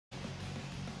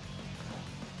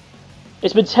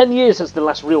It's been 10 years since the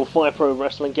last real Fire Pro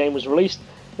Wrestling game was released,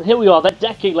 and here we are, that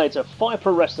decade later, Fire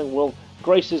Pro Wrestling will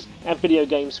graces our video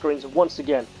game screens once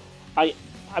again.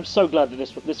 I'm so glad that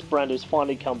this brand has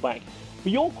finally come back.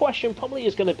 But your question probably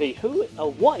is going to be,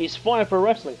 what is Fire Pro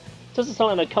Wrestling? Doesn't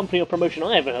sound like a company or promotion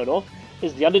I haven't heard of.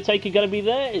 Is The Undertaker going to be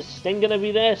there? Is Sting going to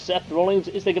be there? Seth Rollins?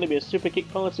 Is there going to be a Super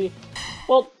Kick party?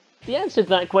 Well, the answer to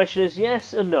that question is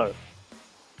yes and no.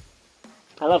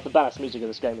 I love the badass music of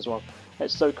this game as well.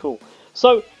 It's so cool.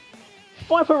 So,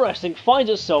 Fire Pro Wrestling finds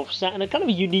itself sat in a kind of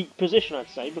a unique position, I'd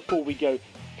say, before we go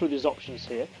through these options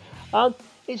here.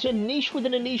 It's a niche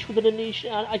within a niche within a niche.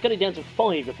 I got it down to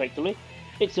 5, effectively.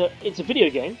 It's a video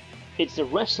game. It's a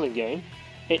wrestling game.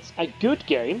 It's a good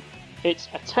game. It's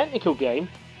a technical game.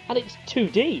 And it's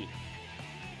 2D.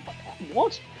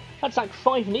 What? That's like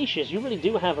 5 niches. You really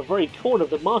do have a very corner of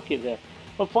the market there.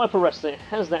 But Fire Pro Wrestling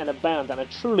has that in a band and a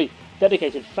truly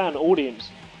dedicated fan audience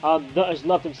that has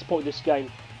loved and supported this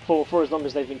game for as long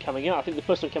as they've been coming out. I think the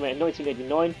first one came out in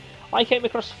 1989. I came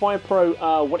across Fire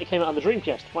Pro when it came out on the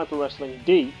Dreamcast, Fire Pro Wrestling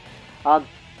D, and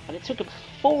it took up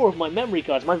 4 of my memory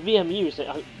cards, my VMUs.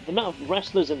 The amount of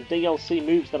wrestlers and DLC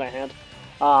moves that I had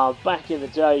back in the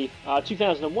day,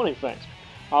 2001 in fact,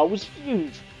 was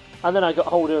huge. And then I got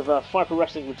hold of Fire Pro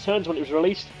Wrestling Returns when it was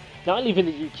released. Now I live in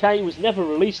the UK, it was never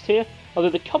released here, although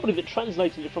the company that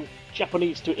translated it from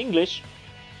Japanese to English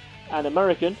and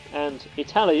American and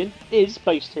Italian is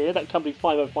based here, that company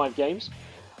 505 Games,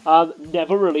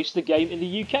 never released the game in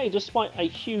the UK, despite a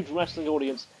huge wrestling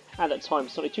audience at that time.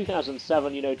 So in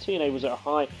 2007, you know, TNA was at a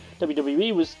high,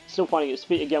 WWE was still finding its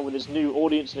feet again with its new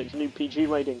audience and its new PG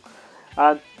rating.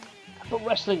 But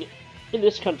wrestling in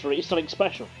this country is something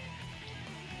special.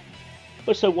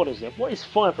 But so what is it? What is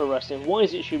Fire Pro Wrestling? Why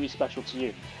is it should be special to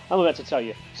you? I'm about to tell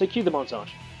you. So cue the montage.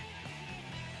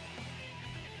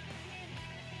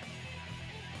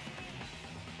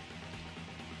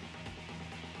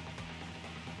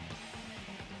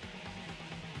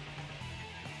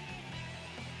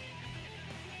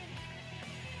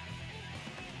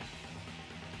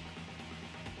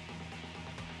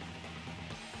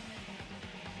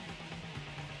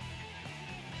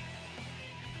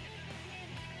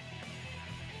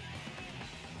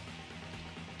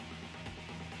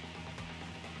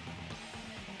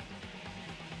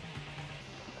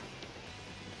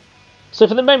 So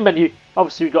for the main menu,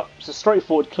 obviously we've got some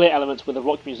straightforward, clear elements with the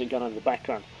rock music going on in the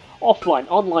background. Offline,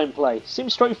 online play.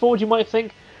 Seems straightforward, you might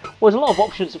think. Well, there's a lot of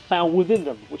options found within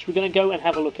them, which we're going to go and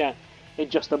have a look at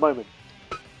in just a moment.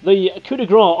 The coup de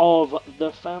grace of the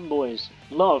fanboys'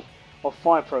 love of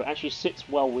Fire Pro actually sits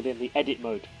well within the edit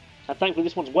mode. And thankfully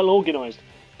this one's well organised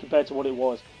compared to what it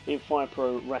was in Fire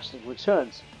Pro Wrestling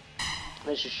Returns.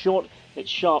 It's just short,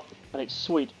 it's sharp, and it's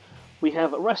sweet. We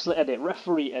have wrestler edit,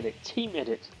 referee edit, team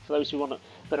edit, for those who want a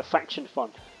bit of faction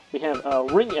fun. We have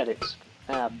ring edits,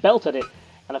 belt edit,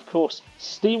 and of course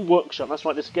Steam Workshop. That's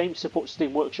right, this game supports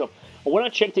Steam Workshop. And when I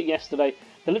checked it yesterday,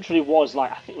 there literally was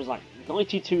like, I think it was like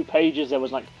 92 pages. There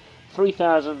was like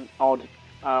 3,000 odd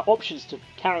options to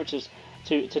characters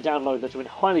to download that have been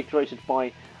highly created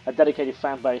by a dedicated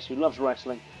fan base who loves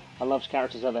wrestling and loves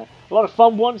characters out there. A lot of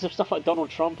fun ones of stuff like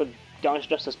Donald Trump and guys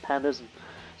dressed as pandas and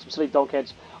some silly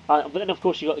dogheads. But then, of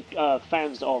course, you've got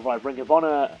fans of Ring of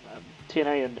Honor,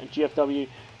 TNA, and GFW,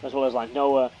 as well as like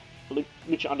Noah,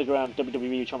 Lucha Underground,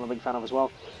 WWE, which I'm a big fan of as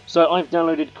well. So I've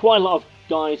downloaded quite a lot of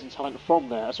guys and talent from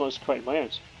there, as well as creating my own.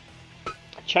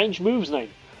 Change moves name.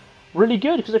 Really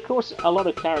good, because of course a lot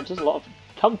of characters, a lot of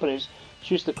companies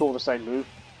choose to call the same move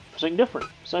for something different.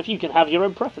 So if you can have your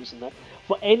own preference in there,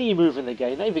 for any move in the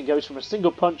game, that even goes from a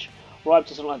single punch right up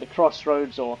to something like the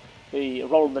Crossroads or the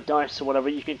roll on the dice or whatever,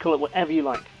 you can call it whatever you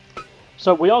like.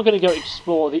 So we are going to go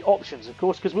explore the options, of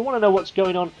course, because we want to know what's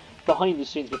going on behind the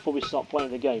scenes before we start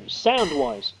playing the game,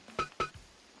 sound-wise.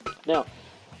 Now,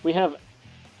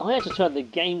 I had to turn the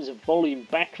game's volume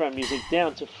background music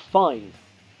down to 5.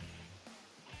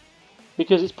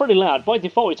 Because it's pretty loud. By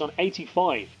default, it's on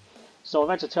 85. So I've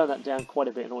had to turn that down quite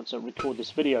a bit in order to record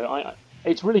this video.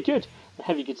 It's really good. The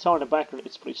heavy guitar in the background,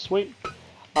 it's pretty sweet.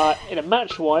 In a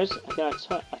match-wise, again,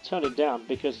 I turn it down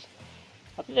because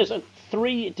I think there's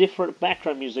 3 different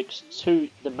background musics to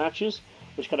the matches,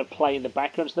 which kind of play in the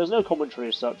background, so there's no commentary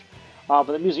as such, but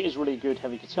the music is really good,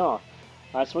 heavy guitar.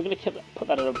 So we're going to put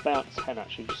that at about 10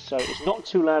 actually, so it's not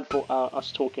too loud for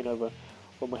us talking over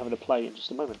when we're having to play in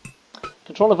just a moment.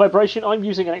 Controller vibration, I'm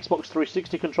using an Xbox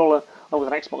 360 controller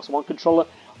with an Xbox One controller.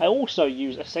 I also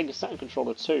use a Sega Saturn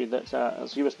controller too that's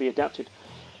USB adapted,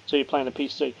 so you're playing a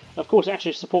PC. Of course, it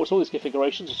actually supports all these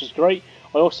configurations, which is great.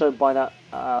 I also, by that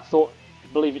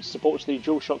believe it supports the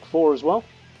DualShock 4 as well.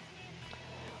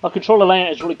 Our controller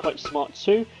layout is really quite smart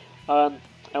too.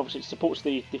 Obviously, it supports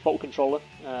the default controller.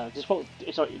 It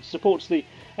supports the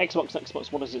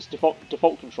Xbox One as its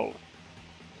default controller.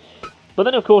 But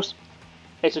then, of course,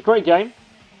 it's a great game.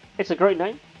 It's a great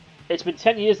name. It's been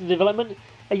 10 years in development,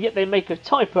 and yet they make a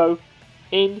typo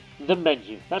in the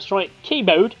menu. That's right,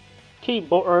 keyboard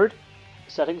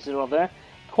settings are on there.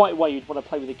 Quite why you'd want to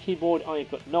play with a keyboard, I've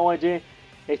got no idea.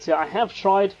 I have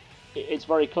tried. It's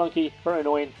very clunky, very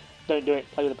annoying. Don't do it.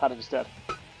 Play with a pad instead.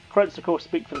 Credits, of course,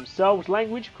 speak for themselves.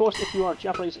 Language, of course, if you are a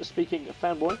Japanese-speaking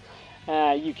fanboy,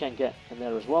 you can get in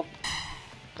there as well.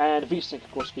 And VSync,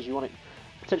 of course, because you want it.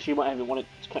 Potentially, you might even want it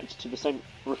to connect to the same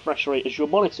refresh rate as your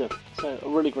monitor. So, a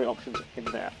really great options in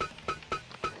there.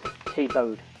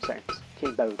 Keyboard settings.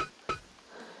 Keyboard.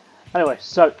 Anyway,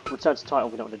 so return to title.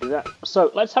 We don't want to do that.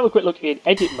 So let's have a quick look in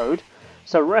edit mode.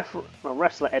 So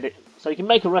wrestler edit. So you can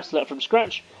make a wrestler from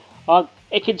scratch.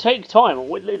 It can take time,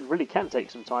 or it really can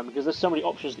take some time, because there's so many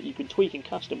options that you can tweak and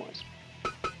customize.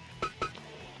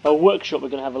 A workshop we're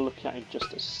going to have a look at in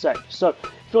just a sec. So if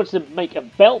you want to make a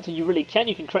belt, you really can.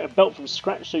 You can create a belt from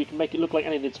scratch, so you can make it look like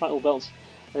any of the title belts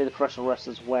any of the professional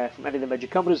wrestlers wear from any of the major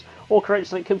companies, or create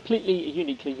something completely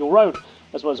uniquely your own,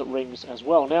 as well as rings as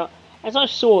well. Now, as I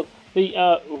saw,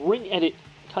 the ring edit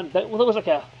there was like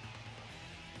a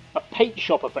paint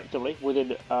shop effectively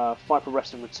within Fire Pro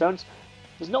Wrestling Returns.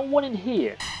 There's not one in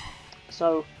here,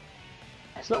 so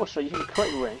it's not sure. You can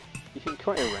create a ring. You can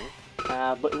create a ring,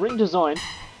 but ring design.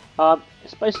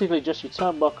 It's basically just your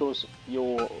turnbuckles,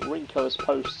 your ring colours,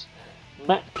 posts,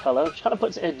 matte colour, which kind of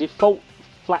puts it in a default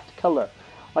flat colour.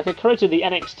 Like I created the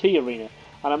NXT arena,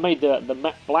 and I made the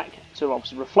matte black to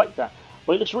obviously reflect that.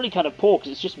 But it looks really kind of poor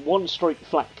because it's just one straight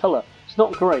flat colour. It's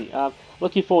not great.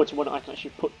 Looking forward to when I can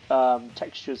actually put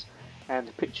textures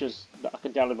and pictures that I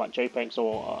can download like JPEGs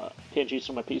or PNGs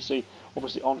from my PC,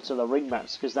 obviously onto the ring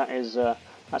mats, because that is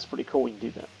that's pretty cool when you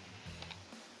do that.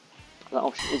 That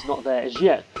option is not there as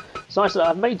yet. So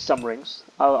I've made some rings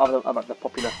about the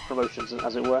popular promotions,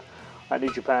 as it were, like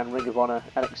New Japan, Ring of Honor,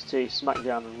 NXT,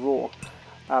 SmackDown, and Raw,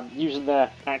 using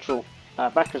their actual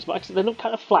backgrounds. But they look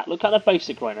kind of flat, look kind of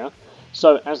basic right now.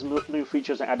 So as new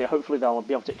features are added, hopefully they'll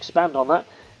be able to expand on that.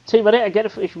 Team Edit, again,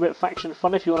 if you're a bit of faction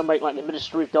fun, if you want to make like the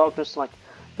Ministry of Darkness, like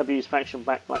W's faction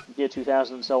back like year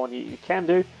 2000 and so on, you can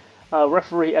do.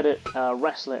 Referee Edit,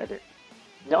 Wrestler Edit.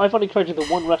 Now I've only created the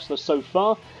one wrestler so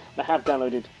far, but I have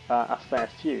downloaded a fair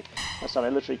few. So I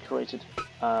literally created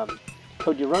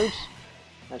Cody Rhodes,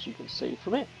 as you can see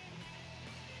from it.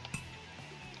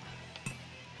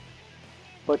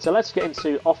 But let's get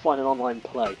into offline and online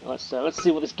play. Let's see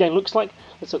what this game looks like.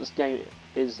 Let's see what this game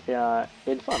is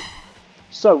in fun.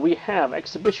 So we have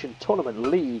Exhibition, Tournament,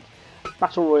 League,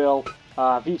 Battle Royale,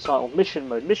 View Title, Mission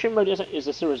Mode. Mission Mode is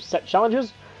a series of set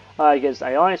challenges against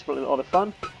AI. It's probably a lot of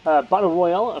fun. Battle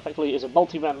Royale effectively is a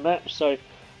multi-man match, so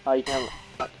you can have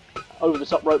like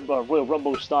over-the-top Royal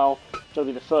Rumble style. It's going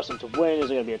to be the first one to win. Is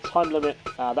there going to be a time limit?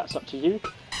 That's up to you.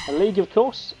 And League, of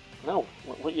course. No,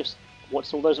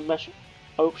 what's all those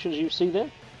options you see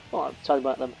there? Well, I'll tell you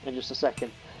about them in just a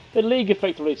second. The league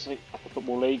effectively is like a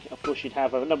football league. Of course, you'd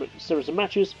have a series of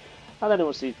matches, and then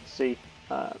obviously see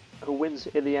who wins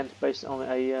in the end based on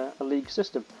a league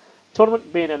system.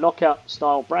 Tournament being a knockout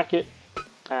style bracket,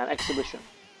 and exhibition.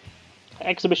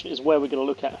 Exhibition is where we're going to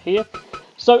look at here.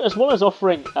 So, as well as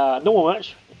offering normal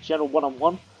match, general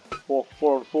one-on-one or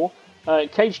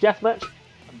 4-on-4, cage deathmatch,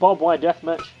 barbed wire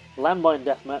deathmatch, landmine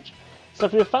deathmatch. So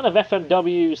if you're a fan of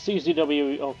FMW,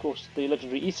 CZW, or of course the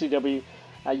legendary ECW,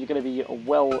 you're going to be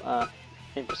well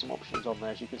in for some options on there,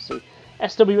 as you can see.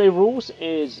 SWA rules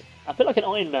is a bit like an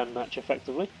Iron Man match,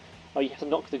 effectively. You have to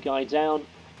knock the guy down,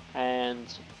 and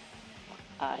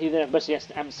he then basically has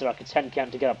to answer like a 10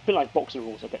 count to get up. A bit like boxing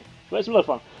rules, okay. But it's a lot of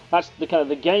fun. That's the kind of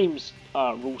the game's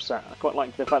rule set. I quite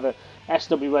like the fact that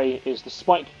SWA is the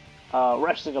Spike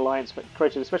Wrestling Alliance, but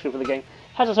created especially for the game,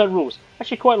 has its own rules.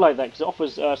 Actually quite like that, because it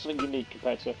offers something unique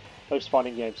compared to most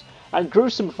fighting games. And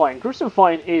Gruesome Fighting. Gruesome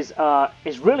Fighting is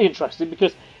really interesting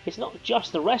because it's not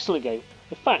just a wrestling game.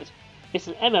 In fact, it's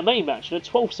an MMA match in a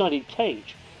 12-sided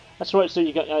cage. That's right, so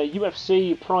you got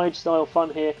UFC, Pride style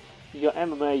fun here. You got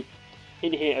MMA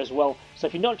in here as well. So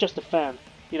if you're not just a fan,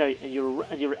 you know, and you're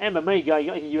an MMA guy, you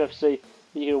got your UFC,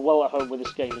 you're well at home with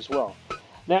this game as well.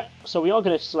 Now, so we are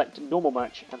going to select normal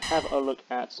match and have a look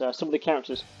at some of the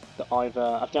characters that I've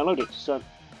downloaded. So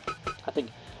I think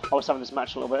I was having this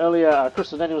match a little bit earlier.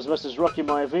 Kristian Daniels versus Rocky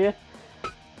Maivia.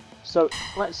 So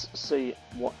let's see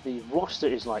what the roster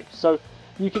is like. So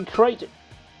you can create.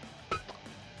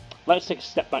 Let's take a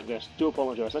step back there. Do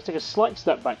apologise. Let's take a slight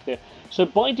step back there. So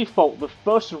by default, the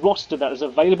first roster that is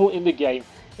available in the game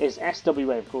is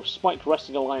SWA, of course, Spike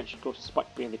Wrestling Alliance, of course,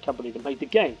 Spike being the company that made the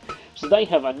game. So they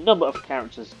have a number of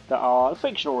characters that are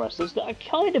fictional wrestlers that are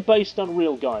kind of based on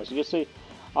real guys. You can see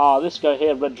this guy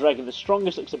here, Red Dragon, the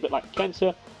strongest, looks a bit like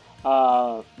Kenta.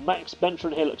 Max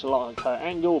Bentron here looks a lot like Kurt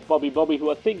Angle. Bobby,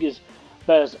 who I think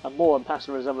bears a more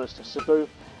passing resemblance to Sabu,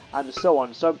 and so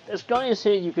on. So there's guys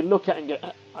here you can look at and go,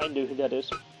 I know who that is.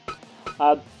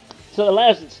 So it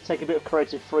allows them to take a bit of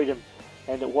creative freedom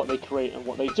in what they create and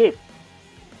what they do.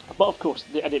 But of course,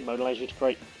 the edit mode allows you to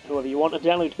create whoever you want and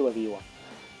download whoever you want.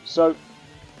 So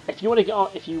if you want to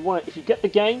get, if you get the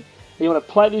game and you want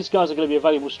to play, these guys are going to be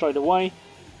available straight away,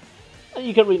 and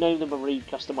you can rename them and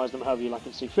re-customize them however you like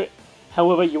and see fit.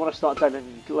 However, you want to start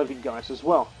downloading guys as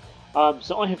well.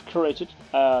 So I have created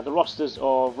the rosters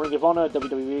of Ring of Honor,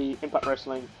 WWE, Impact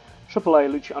Wrestling,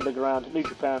 AAA, Lucha Underground, New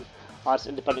Japan, as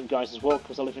independent guys as well,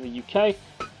 because I live in the UK.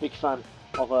 Big fan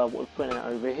of what we're putting out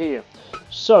over here.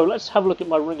 So let's have a look at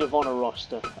my Ring of Honor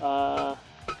roster.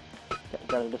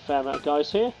 Getting a fair amount of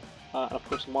guys here, and of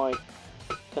course my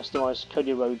customised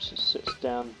Cody Rhodes sits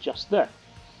down just there.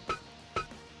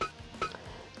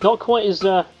 Not quite as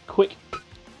quick,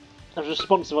 as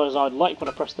responsive as I'd like when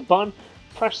I press the button.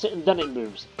 Press it and then it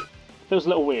moves. Feels a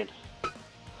little weird.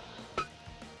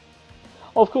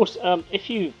 Of course, if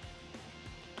you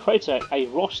create a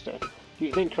roster,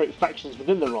 you can then create factions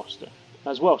within the roster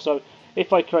as well. So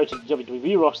if I created a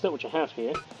WWE roster, which I have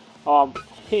here,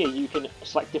 here you can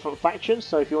select different factions.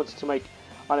 So if you wanted to make,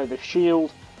 I know, the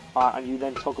Shield, and you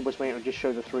then toggle between it and just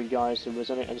show the 3 guys who was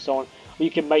in it and so on, you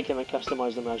can make them and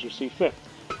customize them as you see fit.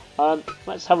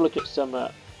 Let's have a look at some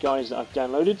guys that I've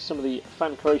downloaded, some of the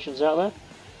fan creations out there.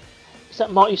 Is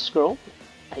that Marty Scurll?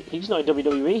 He's not in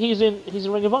WWE, he's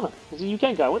in Ring of Honor. He's a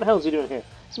UK guy. What the hell is he doing here?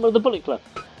 Some of the Bullet Club.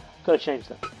 Gotta change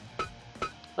that.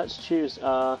 Let's choose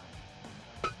the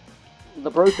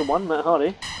broken one, Matt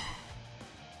Hardy.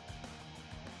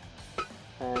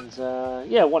 And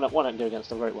yeah, why not go against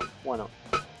the great one? Why not?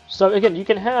 So again, you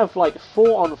can have like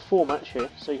 4-on-4 match here.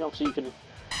 So obviously you can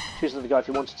choose another guy if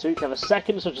you wanted to. You can have a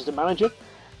second, such as the manager,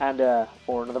 and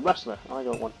or another wrestler. I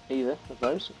don't want either of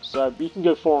those. So you can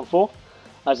go 4-on-4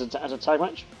 as a tag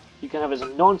match. You can have it as a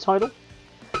non-title,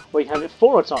 or you can have it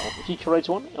for a title if you create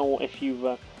one, or if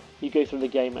you go through the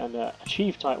game and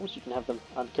achieve titles, you can have them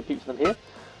and compete for them here.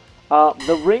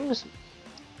 The rings.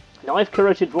 Now I've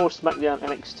created Raw, SmackDown,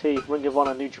 NXT, Ring of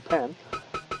Honor, New Japan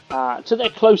to their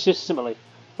closest simile,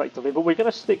 effectively. But we're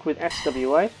going to stick with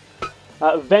SWA.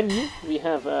 Venue, we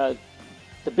have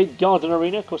the big Garden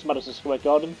Arena, of course, Madison Square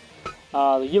Garden.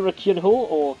 The European Hall,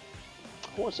 or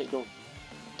what's it called?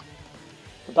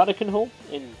 The Vatican Hall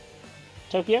in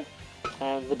Tokyo.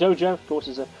 And the Dojo, of course,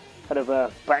 is a kind of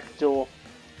a backdoor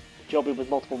jobby with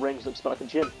multiple rings, looks a bit like a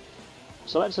gym.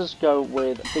 So let's just go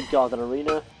with Big Garden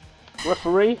Arena.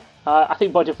 Referee, I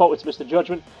think by default it's Mr.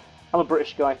 Judgment. I'm a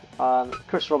British guy.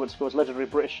 Chris Roberts, of course, legendary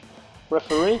British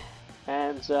referee.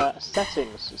 And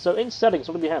settings. So in settings,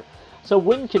 what do we have? So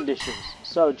win conditions.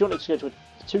 So do you want it to go to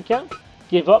a 2 count?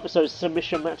 Give up, so it's a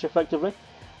submission match effectively.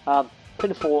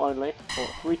 Pinfall only, or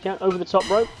 3 count. Over the top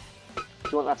rope. Do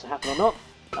you want that to happen or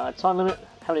not? Time limit,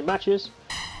 how many matches?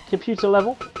 Computer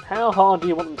level, how hard do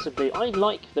you want them to be? I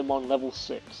like them on level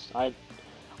 6. I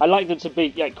like them to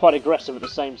be quite aggressive at the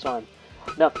same time.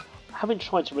 Now, having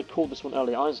tried to record this one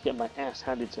earlier, I was getting my ass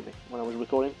handed to me when I was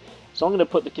recording. So I'm going to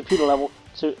put the computer level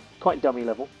to quite dummy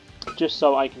level, just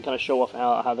so I can kind of show off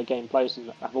how the game plays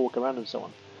and have a walk around and so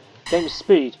on. Game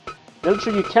speed. Note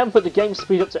you can put the game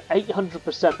speed up to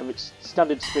 800% of its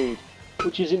standard speed,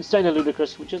 which is insane and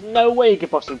ludicrous, which is no way you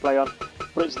could possibly play on,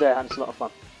 but it's there and it's a lot of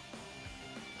fun.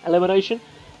 Elimination.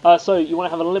 So you want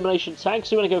to have an elimination tag,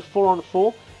 so you want to go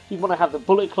 4-on-4. You want to have the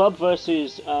Bullet Club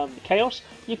versus Chaos.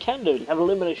 You can do it. You have an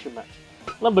elimination match.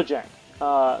 Lumberjack.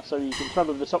 So you can throw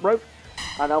them over the top rope,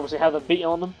 and obviously have them beat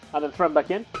on them, and then throw them back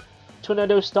in.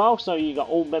 Tornado style. So you got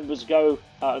all members go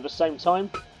at the same time.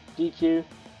 DQ.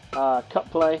 Cut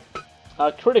play.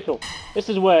 Critical. This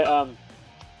is where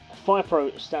Fire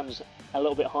Pro stands a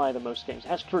little bit higher than most games. It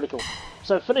has critical.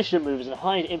 So finisher moves and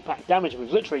high impact damage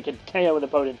moves literally can KO an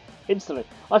opponent instantly.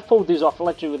 I've pulled these off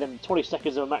literally within 20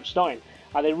 seconds of a match starting,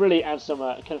 and they really add some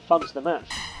kind of fun to the match.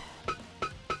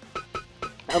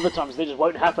 Other times they just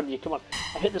won't happen. You come on,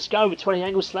 I hit this guy with 20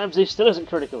 angle slams, he still isn't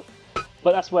critical.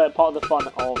 But that's where part of the fun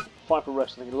of Fire Pro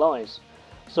Wrestling lies.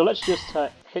 So let's just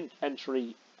hit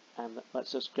entry, and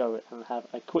let's just go and have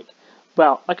a quick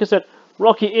bout. Like I said,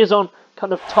 Rocky is on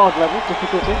kind of hard level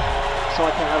difficulty, so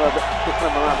I can have a bit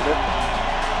different around a bit.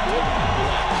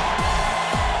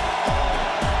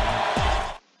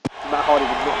 Matt Hardy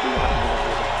would not be happy with that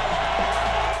music.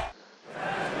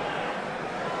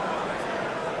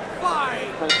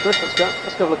 Thanks, Chris. Let's go.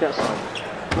 Let's go look outside.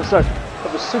 So,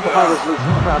 got the super high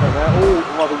resolution crowd out there, all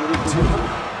rather unique.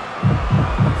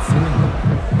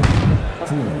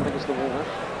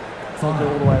 You go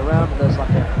all the way around, and there's like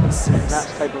a 6, match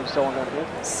table and so on down here.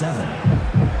 7, 8,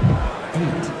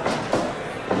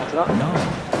 That's it up. 9.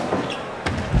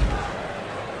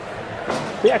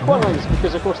 But yeah, I quite like this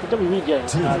because, of course, the WWE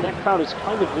games, 2, that crowd is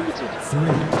kind of limited. 3.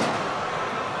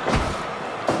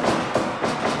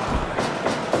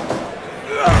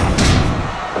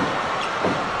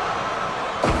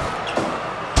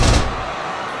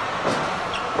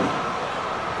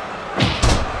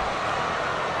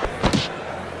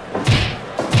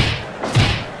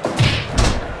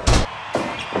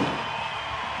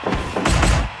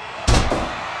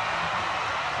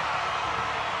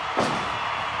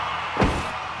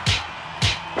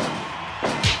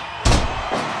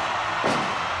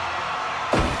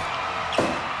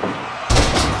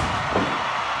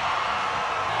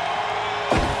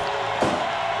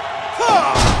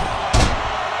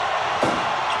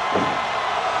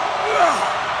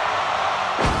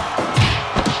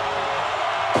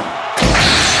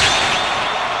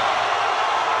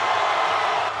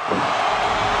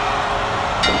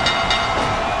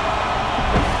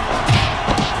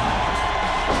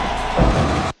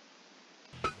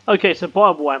 Okay, so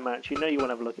barbed wire match. You know you want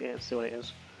to have a look at it and see what it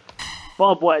is.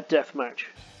 Barbed wire death match.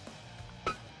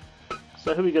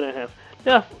 So who are we going to have?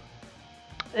 Now,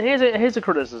 here's a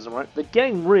criticism, right? The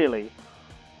game really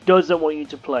doesn't want you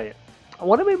to play it. And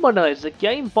what I mean by that is the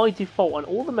game by default on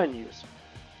all the menus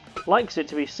likes it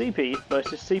to be CP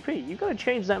versus CP. You've got to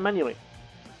change that manually.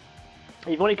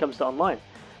 Even when it comes to online,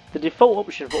 the default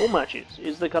option for all matches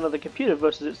is the kind of the computer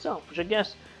versus itself, which I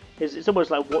guess it's almost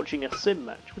like watching a sim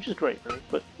match, which is great, really.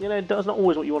 But you know, that's not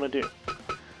always what you want to do.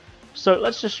 So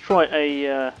let's just try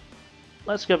a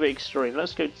let's go a bit extreme.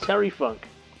 Let's go Terry Funk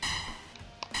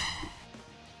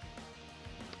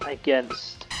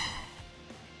against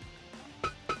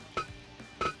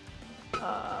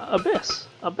Abyss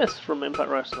from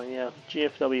Impact Wrestling. Yeah,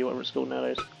 GFW, whatever it's called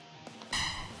nowadays.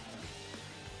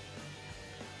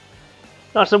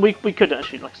 No, so we could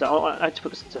actually, like I said, I had to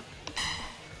put this into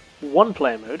one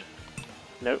player mode.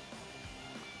 Nope.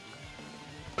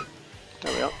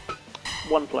 There we are.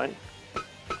 One play.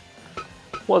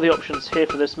 What are the options here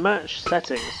for this match?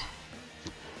 Settings.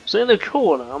 So in the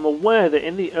corner, I'm aware that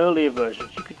in the earlier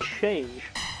versions you could change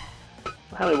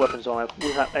how many weapons do I have.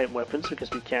 We have 8 weapons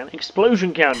because we can.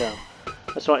 Explosion countdown.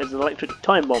 That's right, it's an electric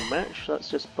time bomb match. So let's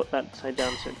just put that say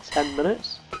down to 10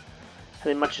 minutes. How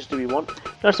many matches do we want?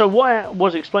 Now, so what I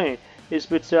was explaining is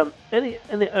that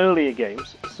in the earlier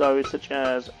games, so such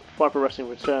as Fire Pro Wrestling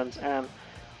Returns and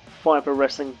Fire Pro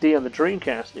Wrestling D on the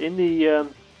Dreamcast, in the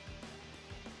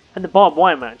barbed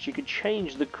wire match, you could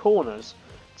change the corners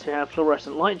to have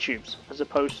fluorescent light tubes as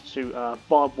opposed to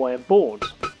barbed wire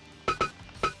boards.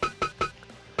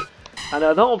 And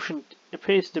that option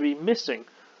appears to be missing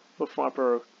for Fire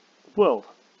Pro World.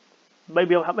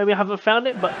 Maybe I haven't found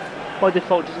it, but by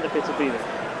default it doesn't appear to be there.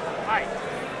 Hi.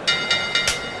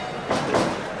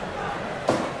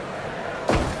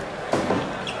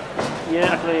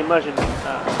 Yeah, I can only imagine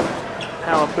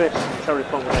how Abyss and Terry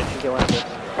Funk would actually go at this.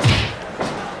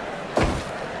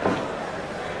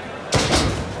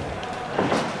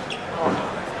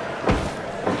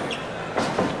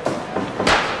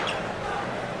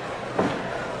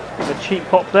 A cheap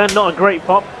pop there, not a great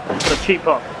pop, but a cheap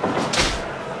pop.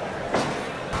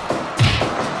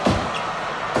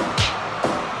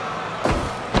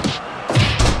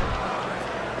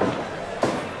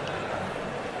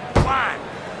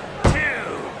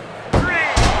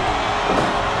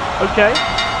 Okay.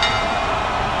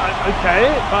 Okay,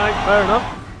 fine, fair enough.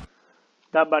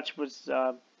 That match was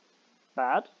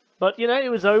bad. But, you know, it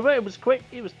was over, it was quick,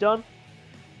 it was done.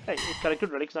 Hey, it's kind of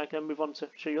good, really, because I can move on to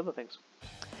show you other things.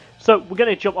 So, we're going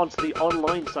to jump onto the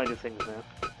online side of things now.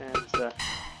 And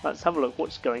let's have a look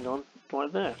what's going on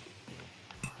right there.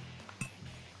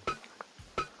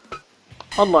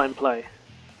 Online play.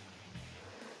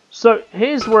 So,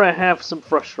 here's where I have some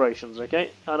frustrations,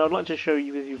 okay? And I'd like to show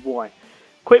you why.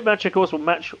 Quick match, of course, will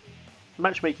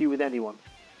matchmake you with anyone.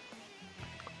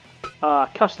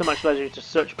 Custom match allows you to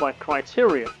search by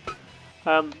criteria,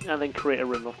 and then create a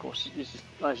room. Of course, it just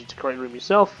allows you to create a room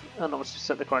yourself, and obviously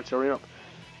set the criteria up.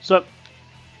 So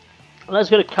let's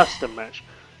go to custom match.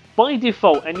 By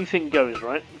default, anything goes,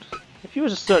 right? If you were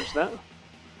to search that,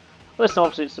 well, this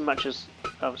obviously it's the matches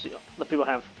obviously that people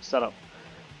have set up.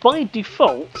 By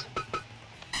default,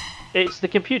 it's the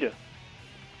computer.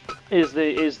 Is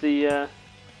the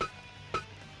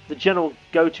general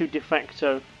go-to de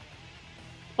facto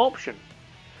option.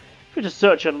 If you just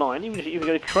search online, even if you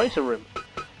go to create a room,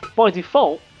 by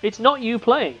default, it's not you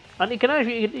playing, and it can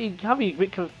actually have you a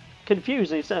bit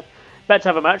confused. It's about to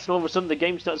have a match, and all of a sudden the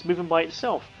game starts moving by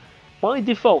itself. By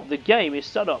default, the game is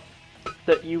set up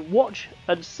that you watch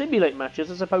and simulate matches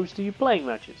as opposed to you playing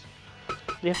matches.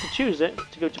 You have to choose it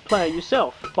to go to player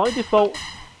yourself. By default,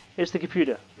 it's the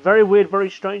computer. Very weird, very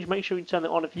strange. Make sure you turn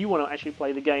it on if you want to actually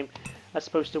play the game as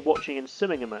opposed to watching and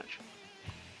simming a match.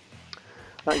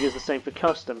 That goes the same for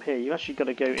custom. Here, you actually got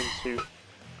to go into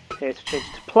here to change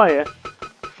it to player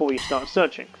before you start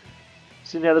searching.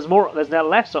 See, now there's now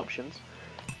less options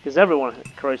because everyone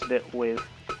created it with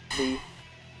the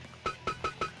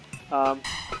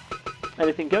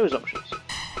anything goes options.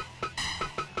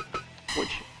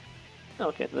 Which,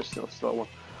 okay, there's still one.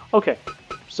 Okay,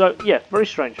 so yeah, very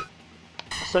strange.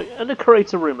 So in the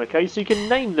creator room, okay, so you can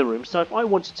name the room. So if I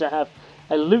wanted to have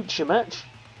a lucha match,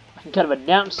 I can kind of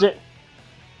announce it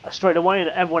straight away, and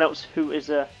everyone else who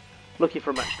is looking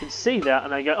for a match can see that,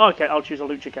 and they go, oh, okay, I'll choose a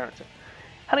lucha character.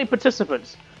 How many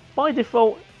participants? By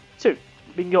default, 2.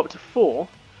 We can go up to 4.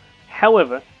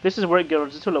 However, this is where it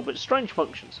goes into a little bit strange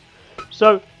functions.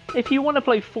 So if you want to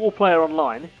play 4-player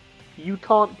online, you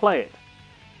can't play it.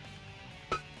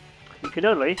 You can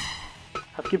only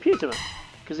have computer match.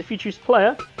 Because if you choose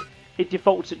player, it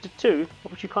defaults it to 2,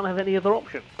 but you can't have any other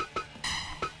option.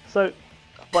 So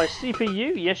by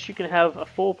CPU, yes, you can have a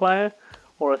 4-player,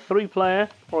 or a 3-player,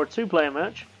 or a 2-player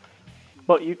match,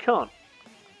 but you can't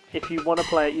if you want to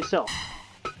play it yourself.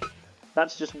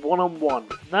 That's just one-on-one.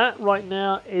 That right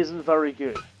now isn't very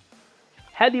good.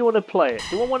 How do you want to play it?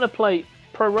 Do I want to play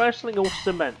pro wrestling or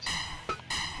cement?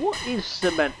 What is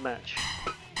cement match?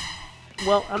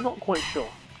 Well, I'm not quite sure.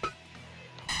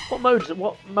 What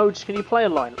modes can you play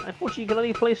online? Unfortunately, you can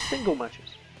only play single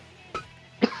matches.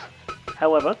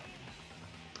 However,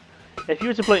 if you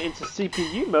were to play it into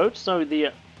CPU mode, so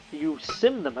you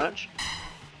sim the match,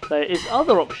 there is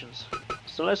other options.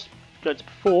 So let's go to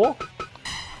 4,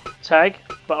 tag,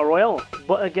 Battle Royale.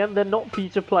 But again, they're not for you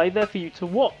to play, they're for you to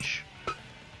watch.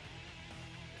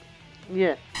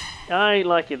 Yeah, I ain't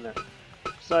liking that.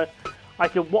 So I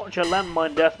could watch a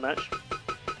landmine deathmatch,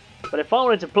 but if I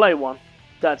wanted to play one,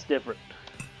 that's different.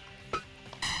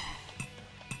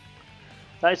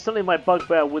 That is certainly my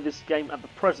bugbear with this game at the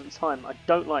present time. I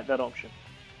don't like that option.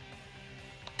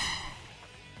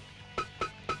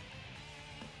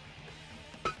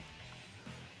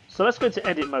 So let's go to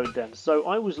edit mode then. So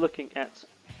I was looking at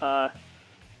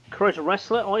create a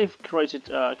wrestler. I've created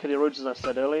Cody Rhodes, as I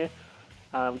said earlier.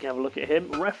 We can have a look at him.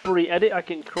 Referee edit. I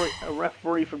can create a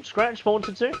referee from scratch if I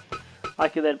wanted to. I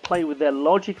can then play with their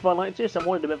logic if I like to. So if I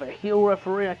wanted a bit of a heel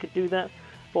referee, I could do that.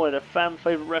 If I wanted a fan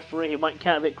favourite referee who might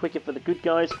count a bit quicker for the good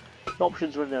guys, the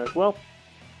options are in there as well.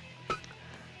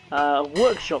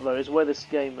 Workshop though is where this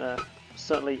game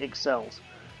certainly excels.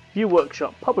 View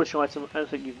workshop, publish item,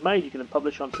 anything you've made you can then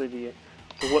publish onto the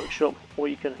workshop, or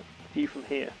you can view from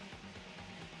here.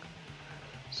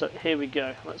 So here we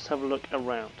go. Let's have a look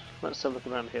around. Let's have a look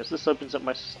around here. So this opens up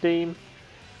my Steam.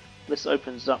 This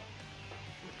opens up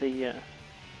the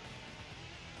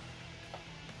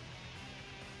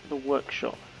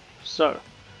workshop. So,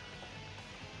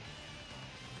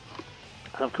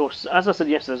 and of course, as I said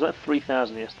yesterday, there's about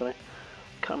 3,000 yesterday.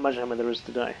 Can't imagine how many there is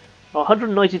today.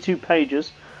 192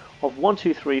 pages of 1,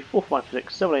 2, 3, 4, 5,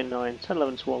 6, 7, 8, 9, 10,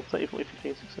 11, 12, 13, 14,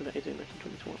 15, 16, 18, 19,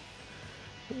 20,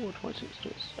 21, 26,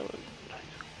 27,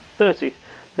 30.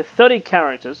 There's 30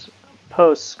 characters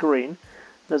per screen.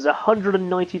 There's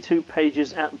 192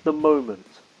 pages at the moment.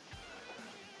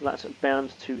 That's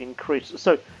bound to increase.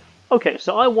 So, okay,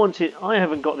 so I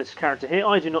haven't got this character here.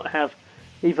 I do not have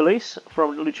Evilise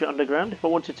from Lucha Underground. If I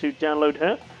wanted to download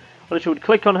her, I literally would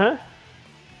click on her.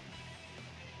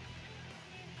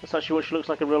 That's actually what she looks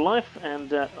like in real life,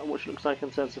 and what she looks like in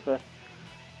terms of her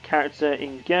character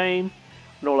in game.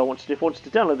 And all I want to do, if I wanted to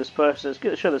download this person, is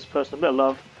show this person a bit of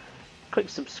love, click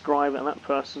subscribe, and that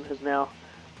person has now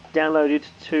downloaded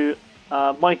to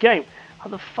my game.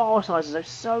 And the file sizes are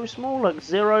so small, like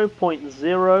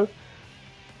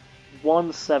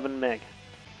 0.017 meg.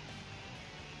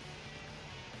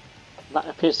 That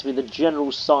appears to be the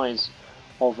general size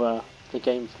of the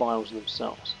game files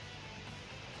themselves.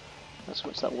 Let's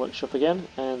go to that workshop again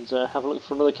and have a look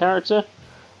for another character.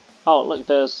 Oh, look,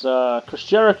 there's Chris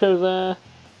Jericho there.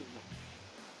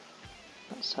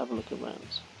 Let's have a look around.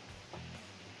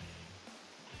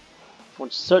 If I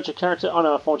want to search a character, oh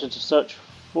no, if I wanted to search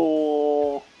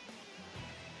for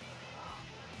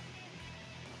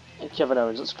Kevin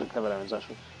Owens, let's click Kevin Owens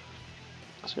actually.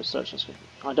 Let's go search this.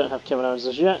 I don't have Kevin Owens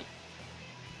as yet.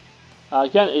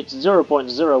 Again, it's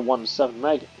 0.017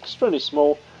 meg, extremely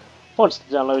small. If I wanted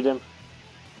to download him,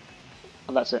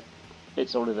 and that's it.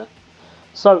 It's already there.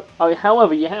 So,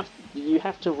 however, you have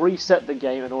to reset the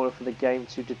game in order for the game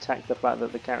to detect the fact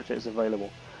that the character is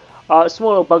available. A small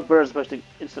little bugbear as opposed to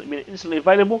instantly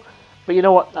available, But you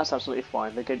know what? That's absolutely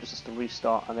fine. The game just has to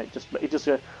restart, and it's just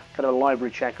a kind of a library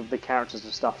check of the characters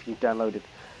and stuff you've downloaded.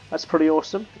 That's pretty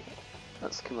awesome.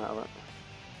 Let's come out of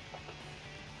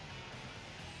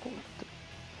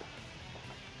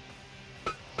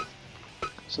that.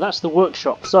 So that's the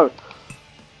workshop. So,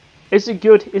 is it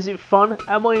good? Is it fun?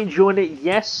 Am I enjoying it?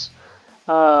 Yes.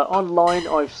 Online,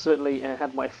 I've certainly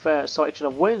had my fair selection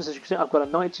of wins. As you can see, I've got a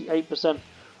 98%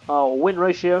 win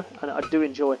ratio, and I do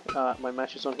enjoy my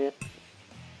matches on here.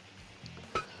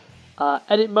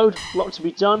 Edit mode, lot to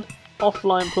be done.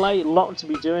 Offline play, lot to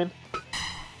be doing.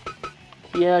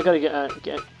 Yeah, I gotta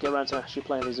get around to actually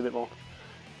playing these a bit more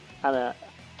and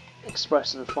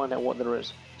express and find out what there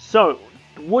is. So,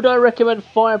 would I recommend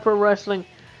Fire Pro Wrestling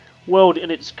World in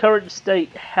its current state?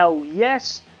 Hell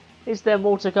yes. Is there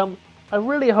more to come? I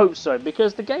really hope so,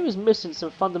 because the game is missing some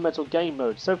fundamental game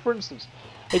modes. So, for instance,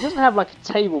 it doesn't have like a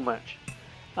table match.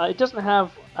 It doesn't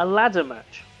have a ladder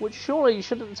match, which surely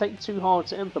shouldn't take too hard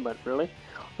to implement, really.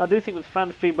 I do think with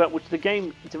fan feedback, which the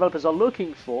game developers are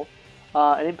looking for,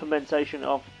 an implementation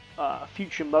of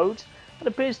future modes, it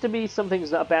appears to be some things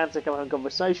that are bound to come up in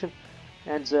conversation,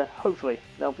 and hopefully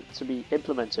they'll to be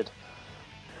implemented.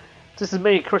 This is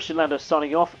me, Kristian,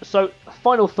 signing off. So,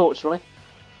 final thoughts, really.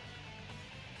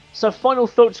 So, final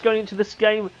thoughts going into this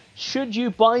game. Should you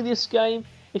buy this game?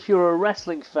 If you're a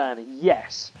wrestling fan,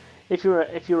 yes. If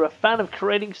you're a fan of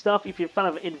creating stuff, if you're a fan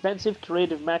of inventive,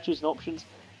 creative matches and options,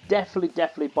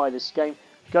 definitely buy this game.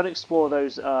 Go and explore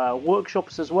those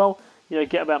workshops as well. You know,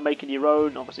 get about making your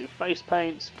own, obviously face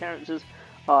paints, characters,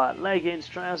 leggings,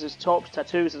 trousers, tops,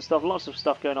 tattoos and stuff. Lots of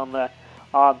stuff going on there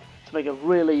to make a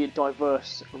really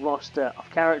diverse roster of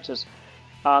characters.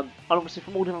 And obviously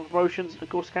from all different promotions, of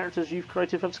course, characters you've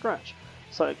created from scratch.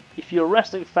 So if you're a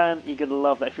wrestling fan, you're going to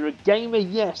love that. If you're a gamer,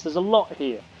 yes, there's a lot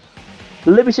here.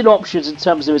 Limited options in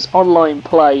terms of its online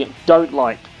play, don't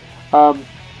like. I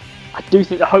do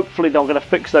think that hopefully they're going to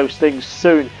fix those things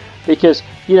soon, because,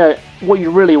 you know, what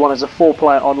you really want is a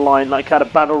 4-player online, like kind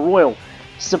of Battle Royal.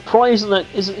 Surprising that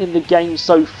isn't in the game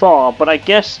so far, but I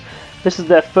guess this is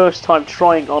their first time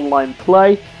trying online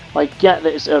play. I get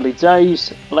that it's early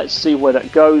days. Let's see where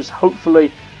that goes.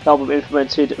 Hopefully that'll be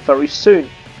implemented very soon.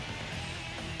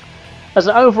 As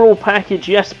an overall package,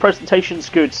 yes, the presentation's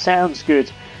good, sounds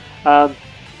good.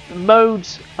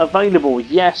 Modes available,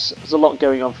 yes, there's a lot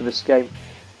going on for this game.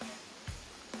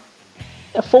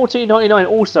 £14.99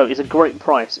 also is a great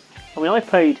price. I mean, I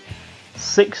paid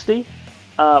 £60,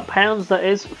 that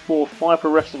is, for Fire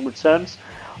Pro Wrestling Returns.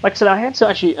 Like I said, I had to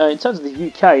actually, in terms of the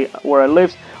UK, where I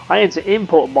lived, I had to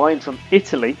import mine from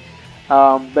Italy,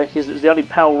 because it was the only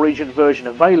PAL region version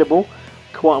available.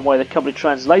 Quite why the company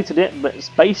translated it, but it's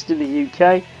based in the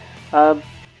UK.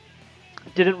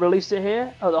 Didn't release it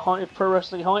here at the height of pro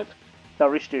wrestling hype.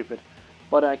 Very stupid,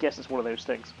 but I guess it's one of those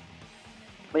things.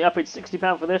 But yeah, I paid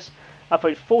 £60 for this. I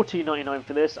paid $14.99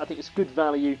 for this. I think it's good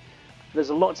value. There's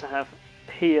a lot to have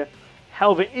here.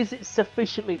 However, is it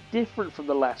sufficiently different from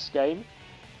the last game?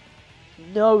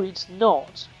 No, it's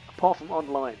not, apart from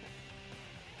online.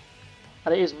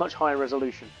 And it is much higher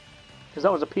resolution, because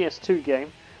that was a PS2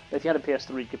 game. If you had a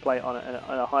PS3, you could play it on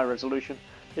a higher resolution.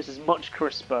 This is much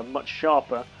crisper, much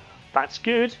sharper. That's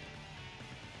good,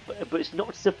 but it's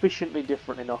not sufficiently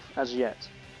different enough as yet.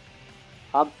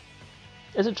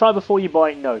 Is it try before you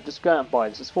buy it? No, just go out and buy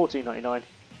this. It's $14.99. You're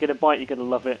going to buy it, you're going to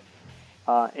love it.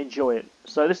 Enjoy it.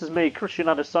 So this is me,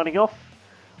 Kristian, signing off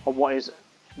on what is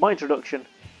my introduction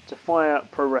to Fire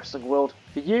Pro Wrestling World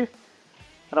for you.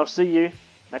 And I'll see you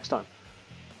next time.